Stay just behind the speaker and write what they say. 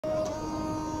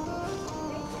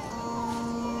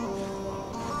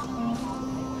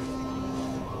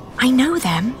I know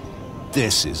them.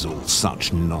 This is all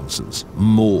such nonsense.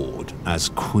 Maud as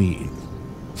queen.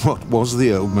 What was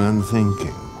the old man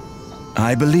thinking?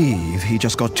 I believe he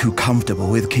just got too comfortable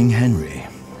with King Henry.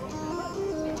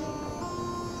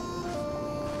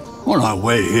 On our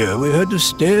way here, we had to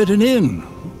stay at an inn.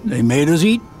 They made us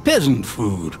eat peasant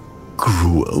food.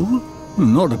 Gruel?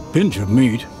 Not a pinch of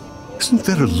meat. Isn't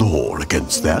there a law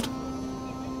against that?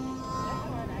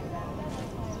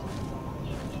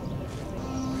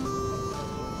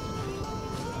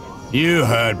 You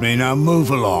heard me, now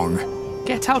move along.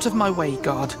 Get out of my way,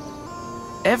 guard.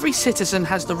 Every citizen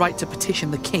has the right to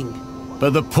petition the king.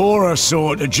 But the poorer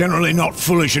sort are generally not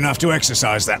foolish enough to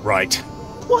exercise that right.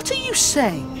 What are you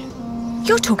saying?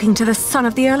 You're talking to the son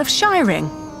of the Earl of Shiring.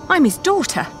 I'm his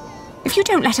daughter. If you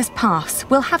don't let us pass,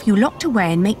 we'll have you locked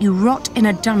away and make you rot in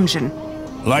a dungeon.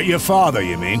 Like your father,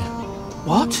 you mean?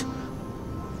 What?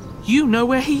 You know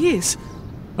where he is?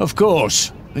 Of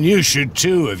course. And you should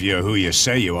too, if you're who you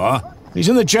say you are. He's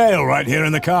in the jail right here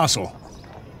in the castle.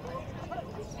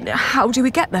 How do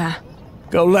we get there?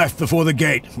 Go left before the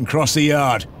gate and cross the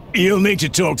yard. You'll need to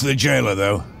talk to the jailer,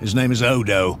 though. His name is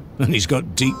Odo, and he's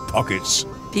got deep pockets.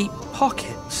 Deep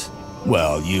pockets?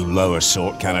 Well, you lower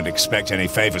sort cannot expect any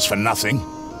favors for nothing.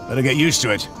 Better get used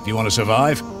to it if you want to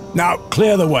survive. Now,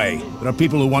 clear the way. There are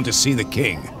people who want to see the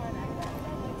king.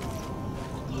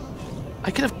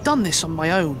 I could have done this on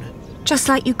my own. Just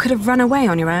like you could have run away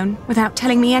on your own without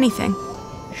telling me anything.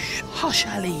 Shh, hush,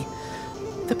 Ellie.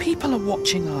 The people are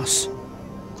watching us.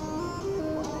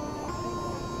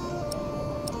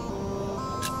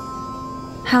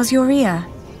 How's your ear?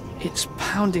 It's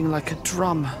pounding like a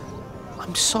drum.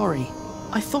 I'm sorry.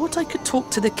 I thought I could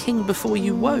talk to the king before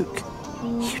you woke.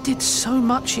 You did so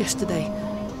much yesterday.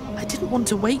 I didn't want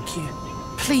to wake you.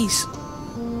 Please,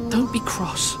 don't be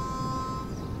cross.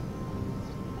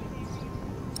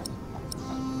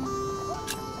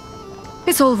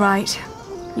 It's all right.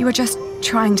 You were just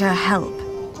trying to help.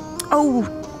 Oh,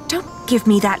 don't give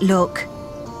me that look.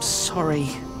 Sorry.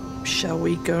 Shall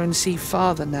we go and see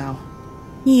father now?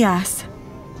 Yes.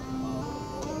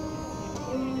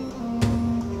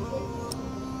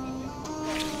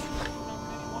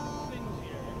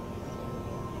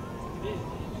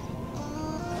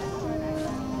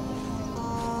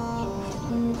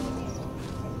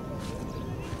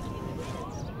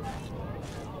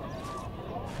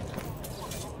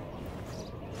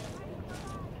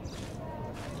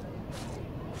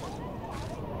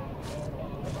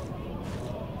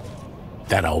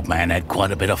 That old man had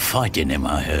quite a bit of fight in him,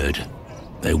 I heard.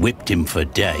 They whipped him for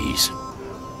days.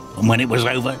 And when it was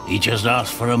over, he just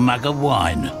asked for a mug of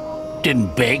wine.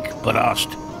 Didn't beg, but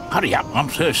asked, "Hurry up, I'm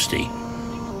thirsty."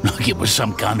 Like it was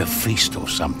some kind of feast or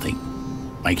something.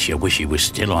 Makes you wish he was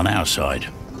still on our side.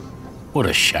 What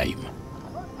a shame.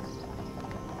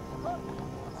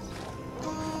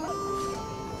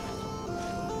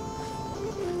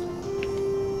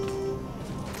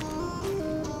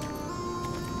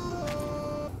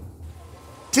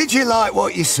 Did you like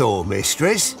what you saw,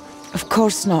 mistress? Of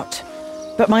course not.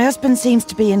 But my husband seems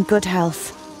to be in good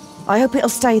health. I hope it'll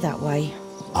stay that way.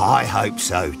 I hope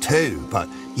so too, but,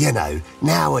 you know,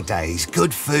 nowadays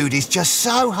good food is just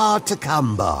so hard to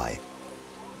come by.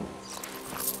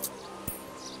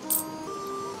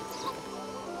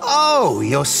 Oh,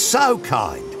 you're so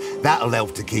kind. That'll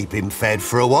help to keep him fed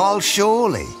for a while,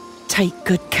 surely. Take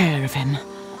good care of him.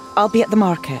 I'll be at the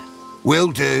market.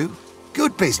 Will do.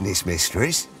 Good business,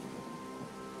 mistress.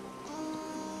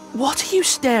 What are you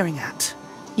staring at?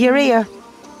 Your ear.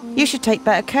 You should take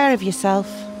better care of yourself.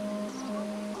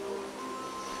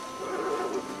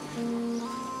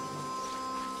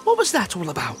 What was that all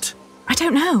about? I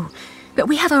don't know, but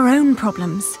we have our own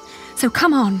problems. So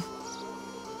come on.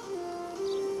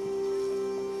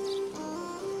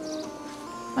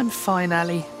 I'm fine,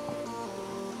 Ali.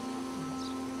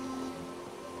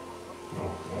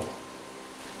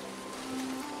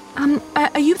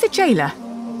 Are you the jailer?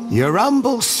 Your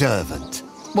humble servant.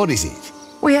 What is it?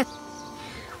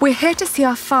 We're here to see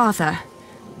our father.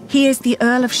 He is the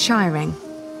Earl of Shiring.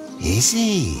 Is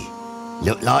he?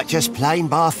 Look like just plain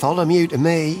Bartholomew to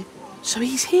me. So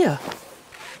he's here?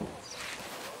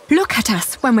 Look at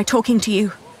us when we're talking to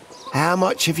you. How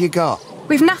much have you got?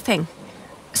 We've nothing.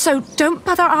 So don't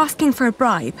bother asking for a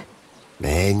bribe.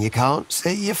 Then you can't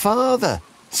see your father.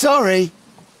 Sorry.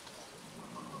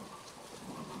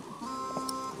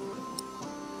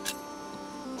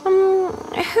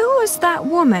 Who was that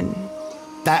woman?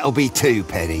 That'll be 2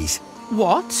 pennies.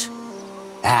 What?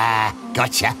 Ah,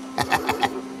 gotcha.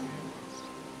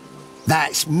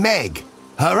 That's Meg.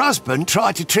 Her husband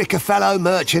tried to trick a fellow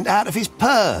merchant out of his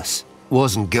purse.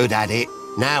 Wasn't good at it.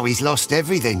 Now he's lost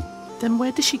everything. Then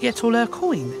where does she get all her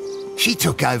coin? She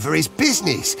took over his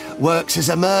business, works as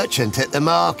a merchant at the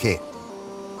market.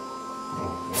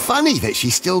 Funny that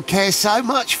she still cares so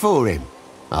much for him.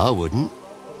 I wouldn't.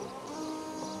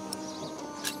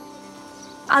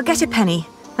 I'll get a penny,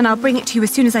 and I'll bring it to you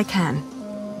as soon as I can.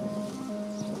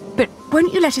 But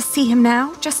won't you let us see him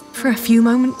now, just for a few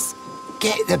moments?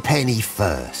 Get the penny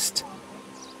first.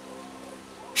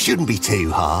 Shouldn't be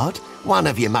too hard. One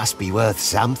of you must be worth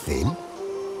something.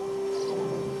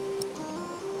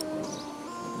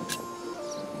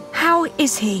 How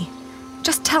is he?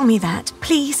 Just tell me that,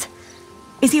 please.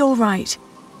 Is he all right?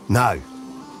 No,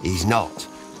 he's not.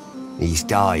 He's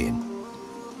dying.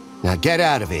 Now get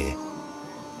out of here.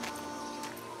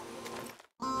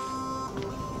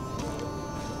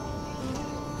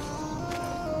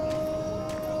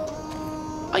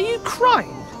 Are you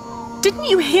crying? Didn't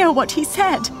you hear what he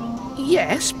said?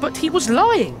 Yes, but he was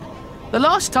lying. The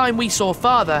last time we saw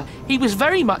Father, he was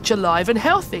very much alive and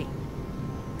healthy.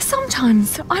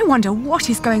 Sometimes I wonder what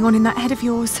is going on in that head of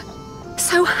yours.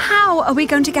 So how are we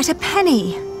going to get a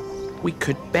penny? We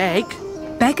could beg.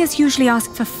 Beggars usually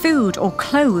ask for food or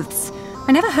clothes.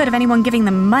 I never heard of anyone giving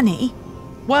them money.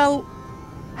 Well,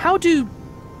 how do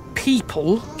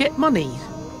people get money?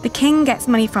 The king gets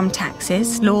money from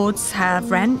taxes, lords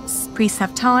have rents, priests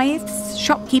have tithes,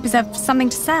 shopkeepers have something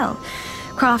to sell,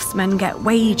 craftsmen get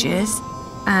wages,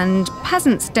 and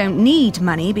peasants don't need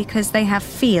money because they have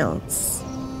fields.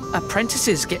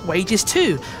 Apprentices get wages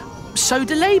too. So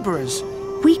do labourers.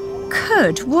 We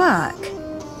could work.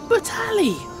 But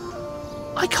Ali,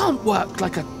 I can't work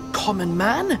like a common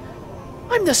man.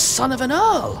 I'm the son of an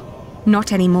earl.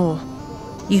 Not anymore.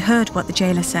 You heard what the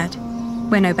jailer said.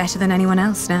 We're no better than anyone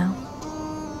else now.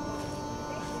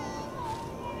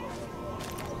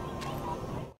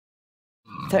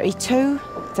 "32,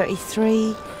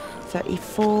 33,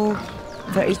 34,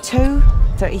 32,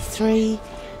 33,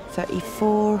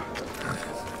 34.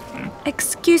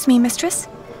 Excuse me, mistress?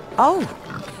 Oh,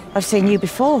 I've seen you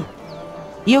before.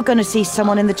 You're going to see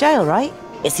someone in the jail, right?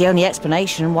 It's the only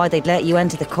explanation why they'd let you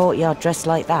enter the courtyard dressed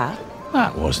like that.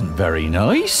 That wasn't very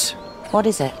nice. What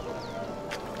is it?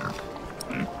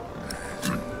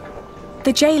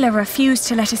 The jailer refused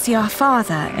to let us see our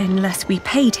father unless we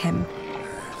paid him.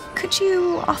 Could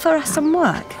you offer us some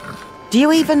work? Do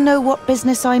you even know what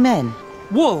business I'm in?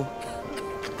 Wool.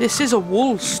 This is a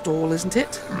wool stall, isn't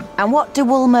it? And what do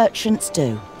wool merchants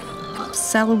do?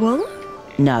 Sell wool?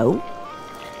 No.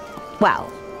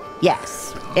 Well,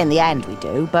 yes, in the end we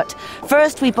do, but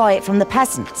first we buy it from the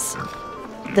peasants.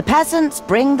 The peasants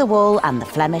bring the wool and the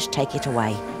Flemish take it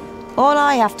away. All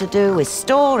I have to do is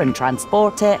store and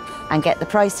transport it and get the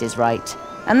prices right.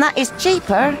 And that is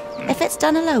cheaper if it's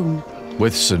done alone.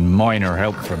 With some minor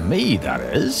help from me, that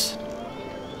is.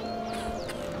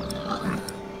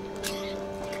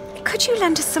 Could you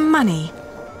lend us some money?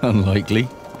 Unlikely.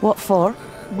 What for?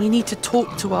 We need to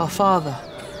talk to our father.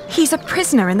 He's a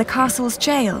prisoner in the castle's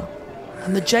jail.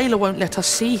 And the jailer won't let us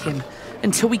see him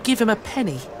until we give him a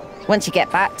penny. Once you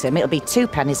get back to him, it'll be 2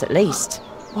 pennies at least.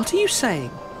 What are you saying?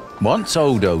 Once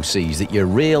Odo sees that you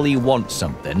really want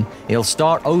something, he'll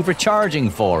start overcharging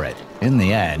for it. In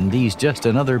the end, he's just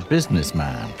another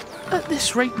businessman. At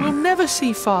this rate, we'll never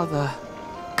see Father.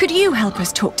 Could you help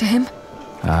us talk to him?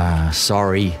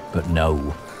 Sorry, but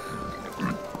no.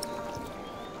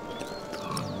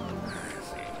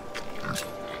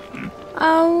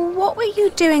 Oh, what were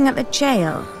you doing at the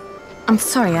jail? I'm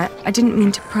sorry, I didn't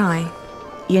mean to pry.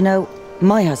 You know,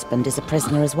 my husband is a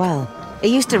prisoner as well. He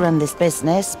used to run this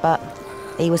business, but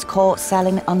he was caught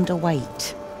selling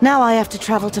underweight. Now I have to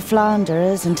travel to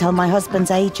Flanders and tell my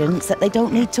husband's agents that they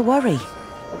don't need to worry.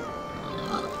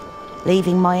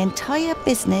 Leaving my entire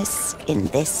business in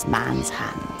this man's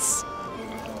hands.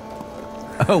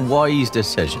 A wise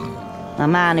decision. A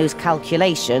man whose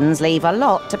calculations leave a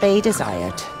lot to be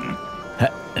desired.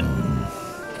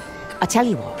 I tell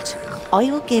you what,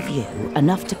 I will give you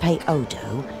enough to pay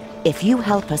Odo if you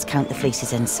help us count the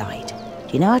fleeces inside.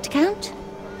 Do you know how to count?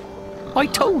 I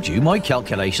told you my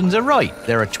calculations are right.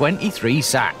 There are 23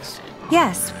 sacks.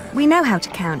 Yes, we know how to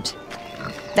count.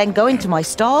 Then go into my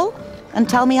stall and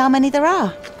tell me how many there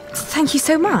are. Thank you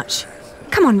so much.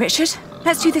 Come on, Richard.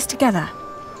 Let's do this together.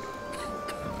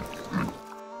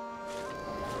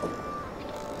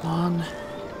 1,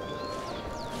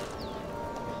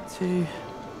 2,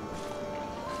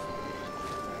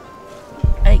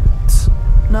 8,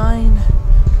 9,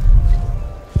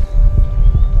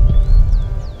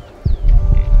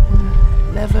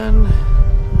 11.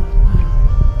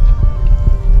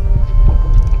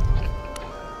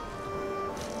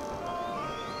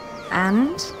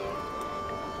 And?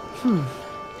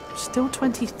 Still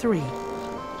 23.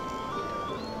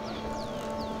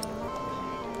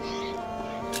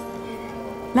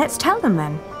 Let's tell them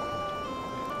then.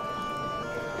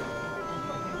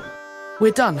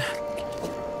 We're done.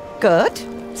 Good.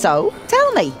 So,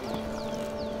 tell me.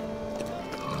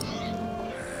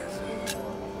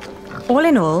 All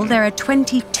in all, there are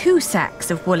 22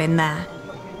 sacks of wool in there.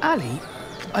 Ali,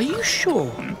 are you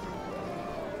sure?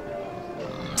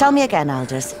 Tell me again,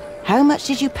 Aldous. How much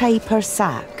did you pay per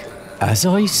sack? As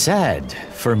I said,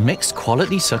 for mixed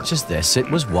quality such as this, it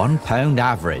was £1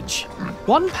 average.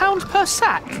 £1 per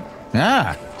sack?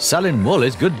 Ah, selling wool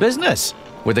is good business.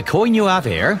 With the coin you have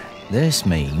here, this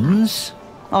means...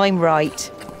 I'm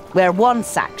right. We're 1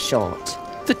 sack short.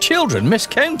 The children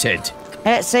miscounted.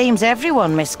 It seems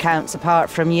everyone miscounts apart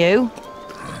from you.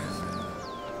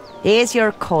 Here's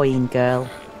your coin, girl.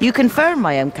 You confirmed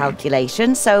my own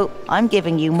calculation, so I'm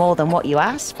giving you more than what you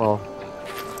asked for.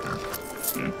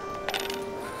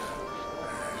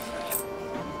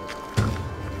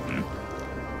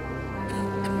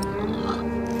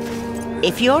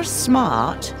 If you're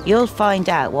smart, you'll find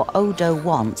out what Odo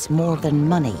wants more than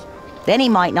money. Then he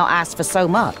might not ask for so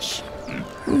much.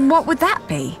 What would that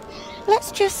be?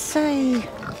 Let's just say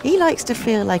he likes to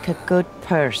feel like a good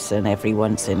person every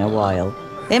once in a while.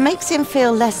 It makes him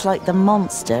feel less like the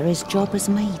monster his job has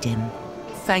made him.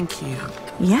 Thank you.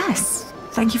 Yes,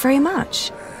 thank you very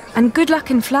much. And good luck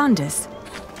in Flanders.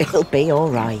 It'll be all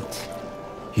right.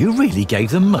 You really gave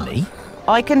them money?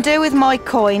 I can do with my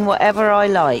coin whatever I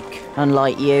like,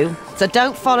 unlike you. So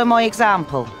don't follow my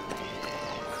example.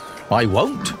 I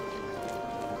won't.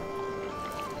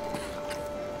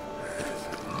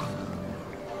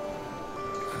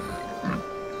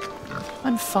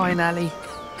 I'm fine, Ali.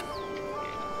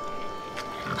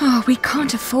 Oh, we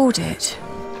can't afford it.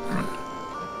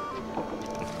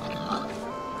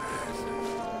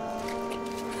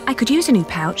 I could use a new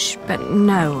pouch, but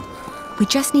no. We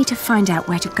just need to find out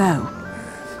where to go.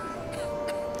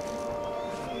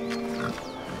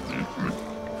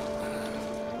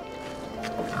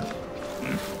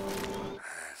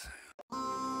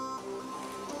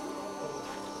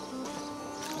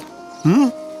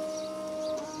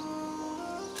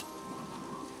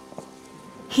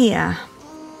 Here.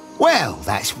 Well,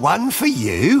 that's 1 for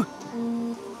you.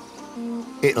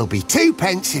 It'll be 2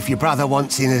 pence if your brother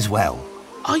wants in as well.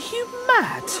 Are you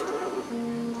mad?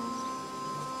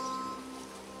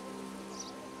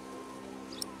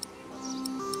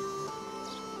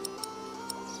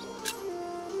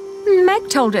 Meg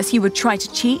told us you would try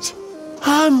to cheat.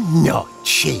 I'm not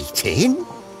cheating.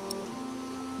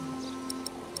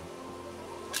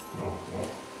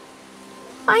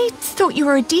 I thought you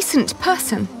were a decent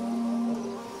person.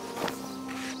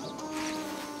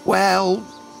 Well,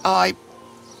 I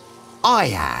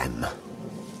am.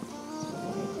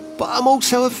 But I'm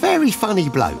also a very funny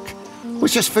bloke.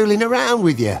 Was just fooling around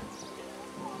with you.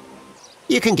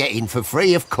 You can get in for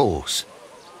free, of course.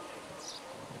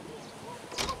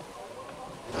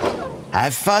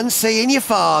 Have fun seeing your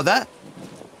father.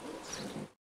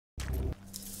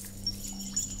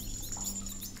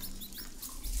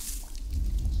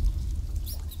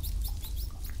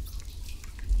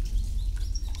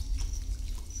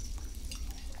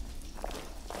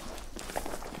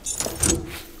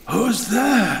 Who's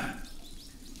there?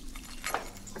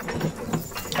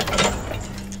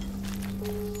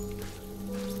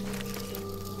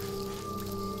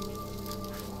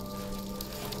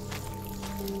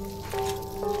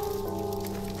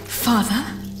 Father?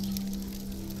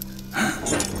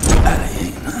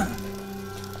 Alina?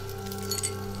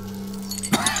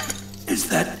 Is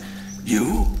that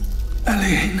you,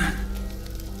 Alina?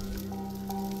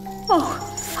 Oh,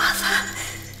 Father.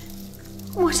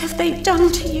 What have they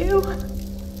done to you?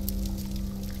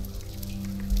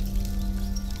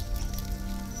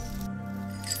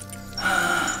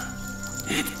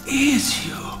 It is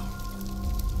you.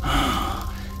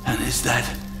 And is that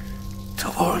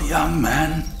tall young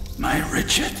man my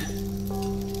Richard?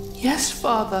 Yes,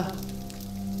 Father.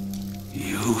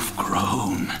 You've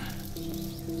grown.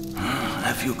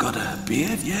 Have you got a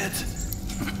beard yet?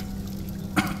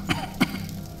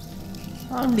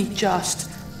 Only just.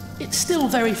 It's still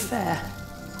very fair.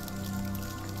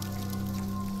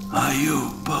 Are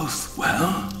you both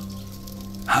well?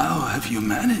 How have you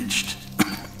managed?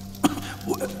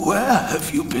 Where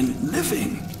have you been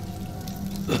living?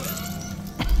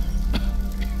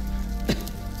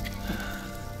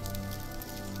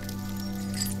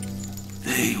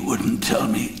 They wouldn't tell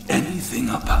me anything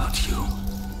about you.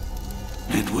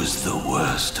 It was the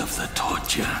worst of the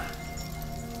torture.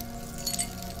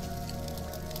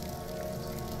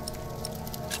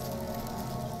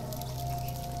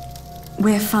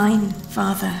 We're fine,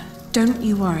 Father. Don't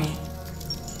you worry.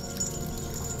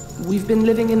 We've been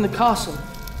living in the castle.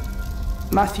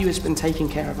 Matthew has been taking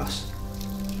care of us.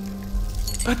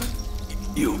 But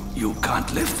you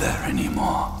can't live there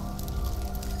anymore.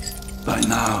 By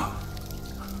now,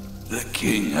 the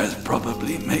king has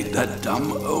probably made that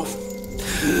dumb oaf.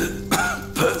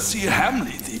 Percy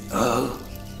Hamley, the Earl.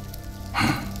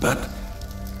 But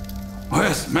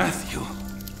where's Matthew?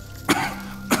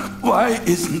 Why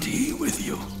isn't he with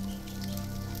you?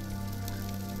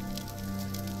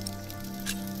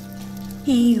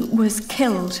 He was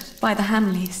killed by the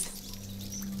Hamleys.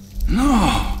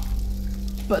 No.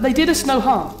 But they did us no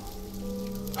harm.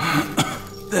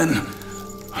 Then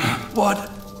what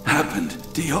happened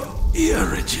to your ear,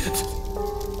 Richard?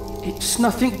 It's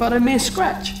nothing but a mere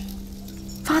scratch.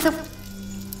 Father,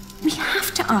 we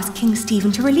have to ask King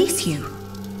Stephen to release you.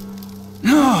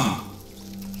 No.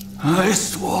 I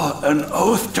swore an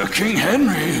oath to King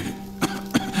Henry.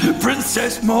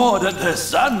 Princess Maud and her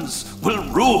sons will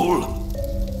rule.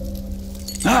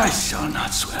 I shall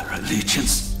not swear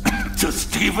allegiance to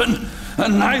Stephen,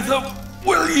 and neither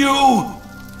will you,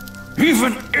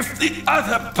 even if the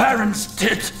other barons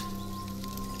did.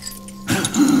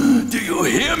 Do you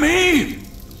hear me?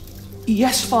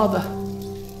 Yes, Father.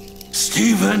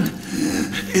 Stephen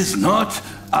is not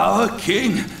our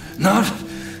king, not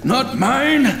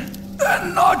mine,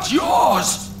 and not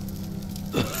yours.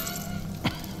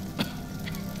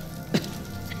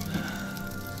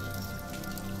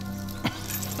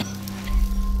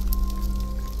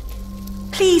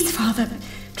 Please, Father,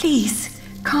 please,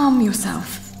 calm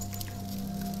yourself.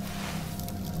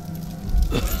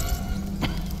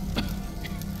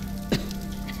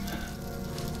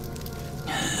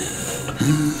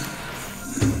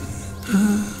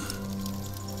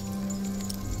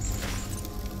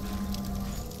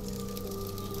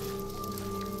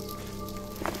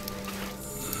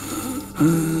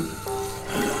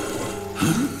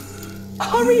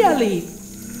 Hurry, Ellie!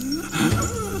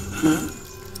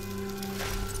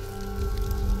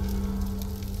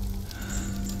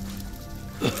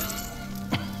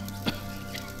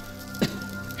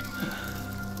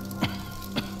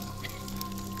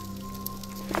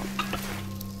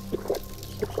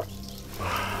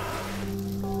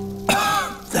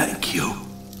 Thank you,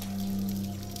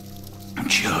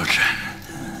 children.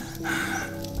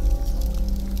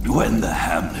 When the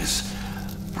Hamleys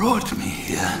brought me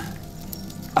here,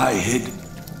 I hid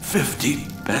 50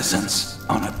 peasants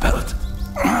on a belt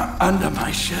under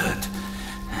my shirt.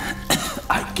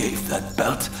 I gave that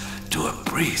belt to a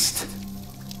priest.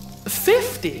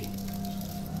 50?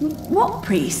 What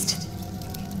priest?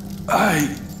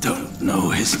 I don't know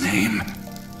his name.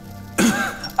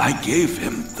 I gave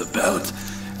him the belt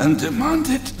and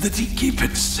demanded that he keep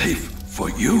it safe for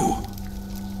you.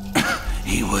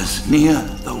 He was near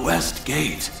the west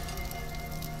gate.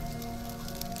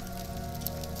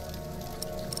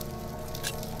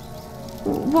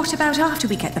 What about after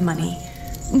we get the money?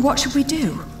 What should we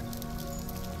do?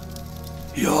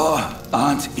 Your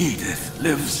Aunt Edith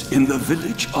lives in the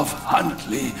village of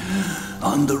Huntley,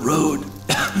 on the road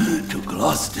to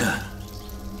Gloucester.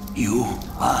 You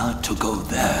are to go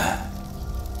there.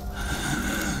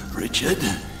 Richard,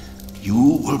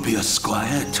 you will be a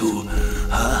squire to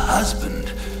her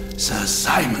husband, Sir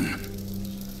Simon.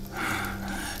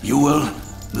 You will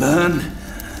learn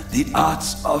the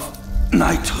arts of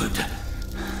knighthood.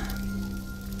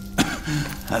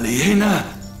 Aliena,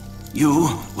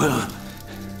 you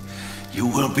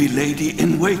will be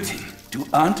lady-in-waiting to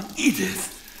Aunt Edith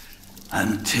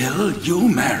until you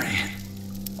marry.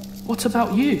 What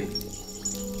about you?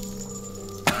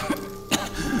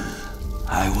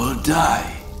 I will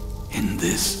die in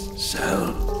this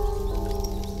cell.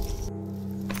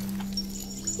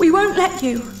 We won't let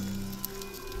you.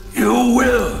 You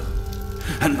will.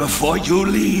 And before you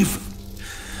leave,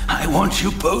 I want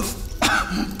you both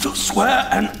to swear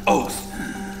an oath.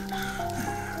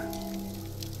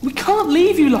 We can't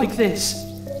leave you like this.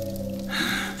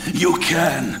 You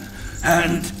can,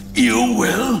 and you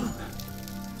will.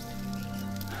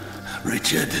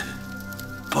 Richard,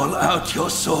 pull out your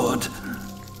sword.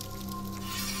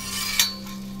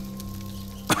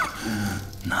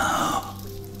 Now,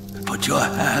 put your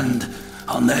hand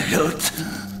on the hilt,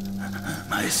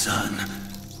 my son.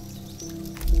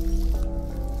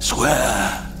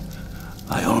 Swear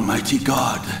by Almighty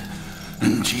God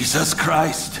and Jesus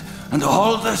Christ and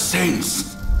all the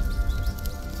saints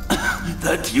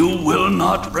that you will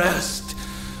not rest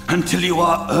until you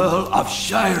are Earl of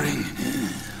Shiring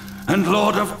and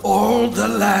Lord of all the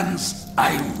lands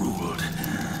I ruled.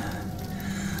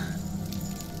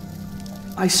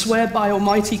 I swear by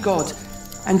Almighty God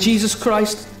and Jesus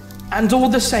Christ, and all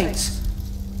the saints,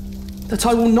 that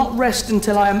I will not rest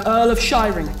until I am Earl of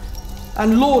Shiring,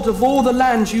 and Lord of all the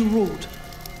lands you ruled.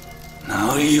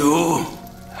 Now you,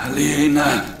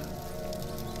 Helena,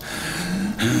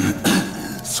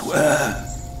 swear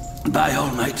by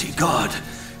Almighty God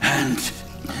and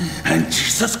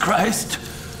Jesus Christ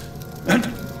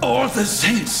and all the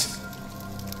saints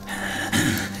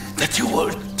that you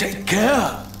will take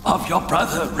care of your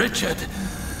brother Richard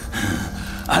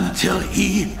until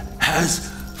he has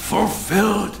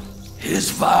fulfilled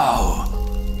his vow.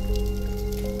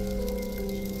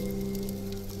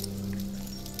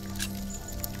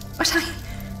 But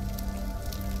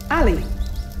Ali,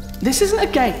 this isn't a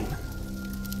game.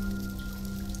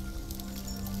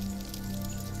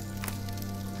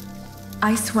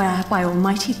 I swear by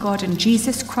Almighty God and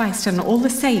Jesus Christ and all the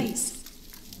saints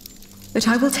that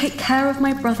I will take care of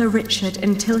my brother Richard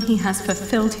until he has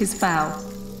fulfilled his vow.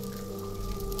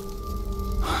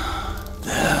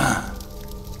 There.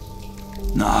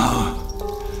 Now,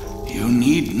 you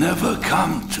need never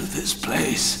come to this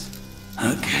place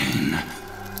again.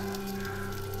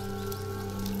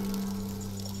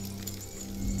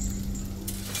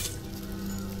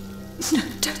 No,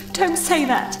 don't say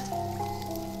that.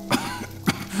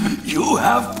 You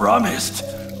have promised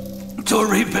to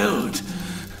rebuild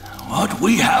what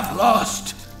we have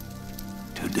lost.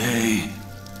 Today,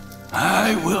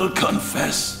 I will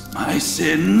confess my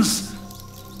sins,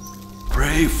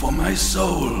 pray for my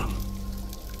soul.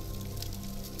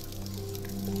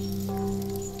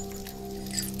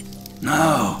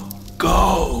 Now,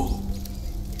 go.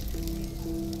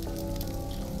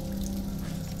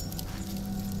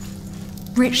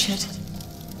 Richard.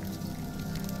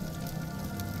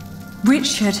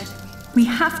 Richard, we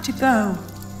have to go.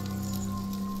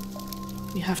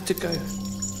 We have to go.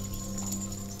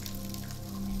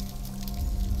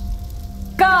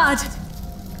 Guard!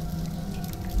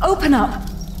 Open up!